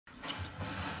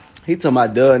He talking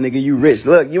about, duh, nigga, you rich.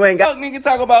 Look, you ain't got... Nigga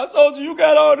talk about, Soulja, you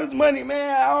got all this money,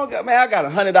 man. I got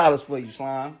 $100 for you,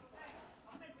 slime.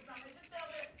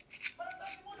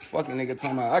 Fucking nigga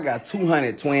talking about, I got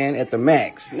 200, twin, at the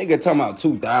max. Nigga talking about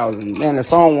 2,000. Man, the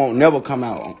song won't never come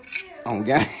out on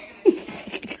game.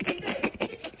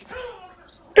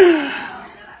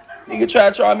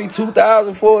 Nigga try me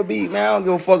 2,000 for a beat, man. I don't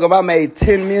give a fuck if I made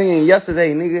 10 million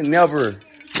yesterday, nigga. Never.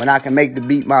 When I can make the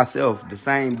beat myself, the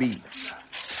same beat.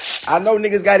 I know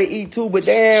niggas gotta eat too, but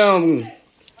damn,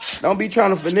 don't be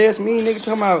trying to finesse me, nigga.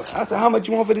 Talking about, I said, how much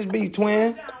you want for this beat,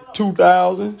 twin?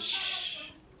 2,000. Shh.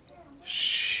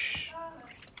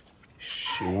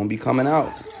 It won't be coming out.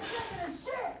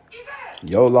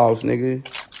 Yo lost, nigga.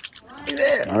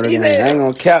 Murder gang. I ain't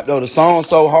gonna cap though. The song's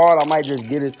so hard, I might just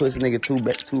get this pussy nigga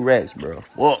two racks, bro.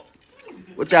 Fuck.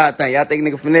 What y'all think? Y'all think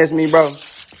nigga finesse me, bro?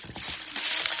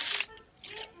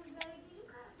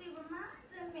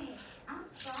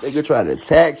 Nigga try to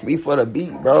tax me for the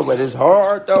beat, bro, but it's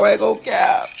hard though. Ain't go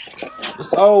cap. It's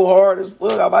so hard as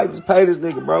fuck. I might just pay this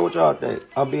nigga, bro. What y'all think?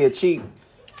 I'm being cheap.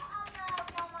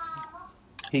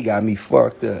 He got me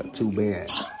fucked up. Too bad.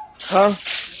 Huh?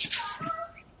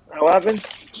 What happened?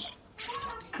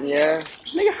 Yeah.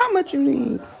 Nigga, how much you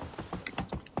need?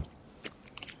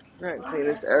 I'm gonna clean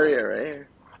this area right here.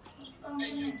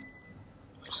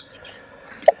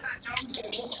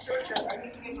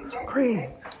 Craig.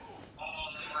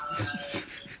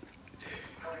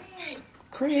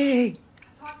 Craig.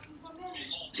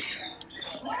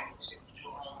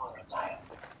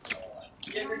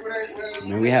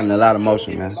 Man, we having a lot of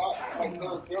motion, man.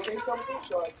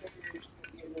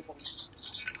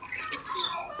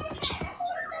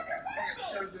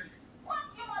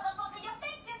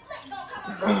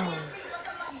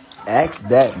 Ask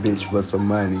that bitch for some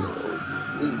money.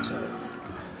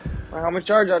 How much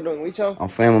charge y'all doing? We show? I'm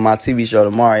filming my TV show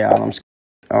tomorrow, y'all.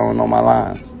 I don't know my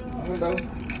lines.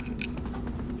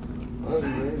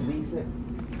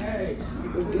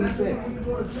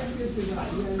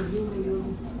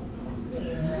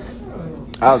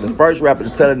 I was the first rapper to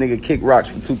tell a nigga kick rocks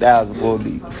for 2,000 for a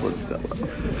beat.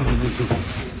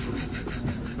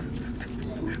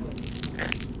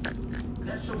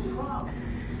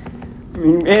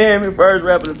 Man, the first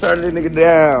rapper to turn that nigga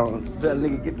down. Tell a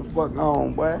nigga get the fuck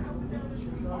on, boy.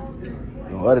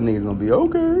 No other niggas gonna be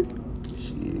okay.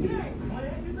 Shit.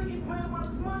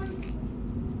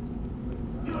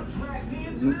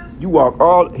 You walk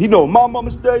all... He know my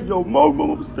mama stay, yo, my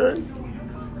mama stay.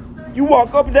 You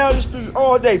walk up and down the street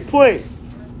all day playing.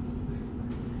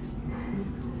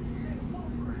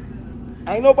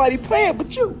 Ain't nobody playing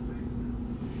but you.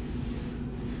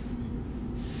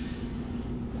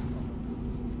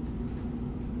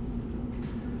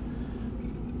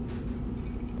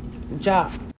 Good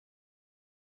job.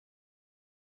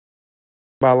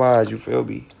 My lines, you feel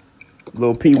me?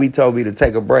 Lil P, we told me to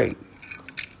take a break.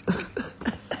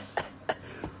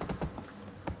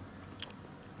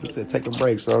 He said, take a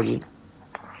break, Soulja.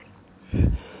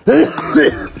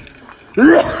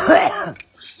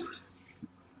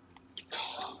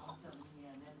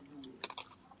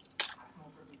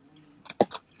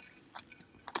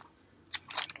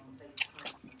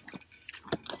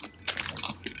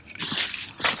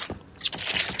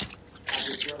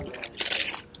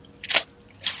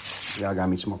 Y'all got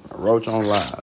me smoking a roach on live.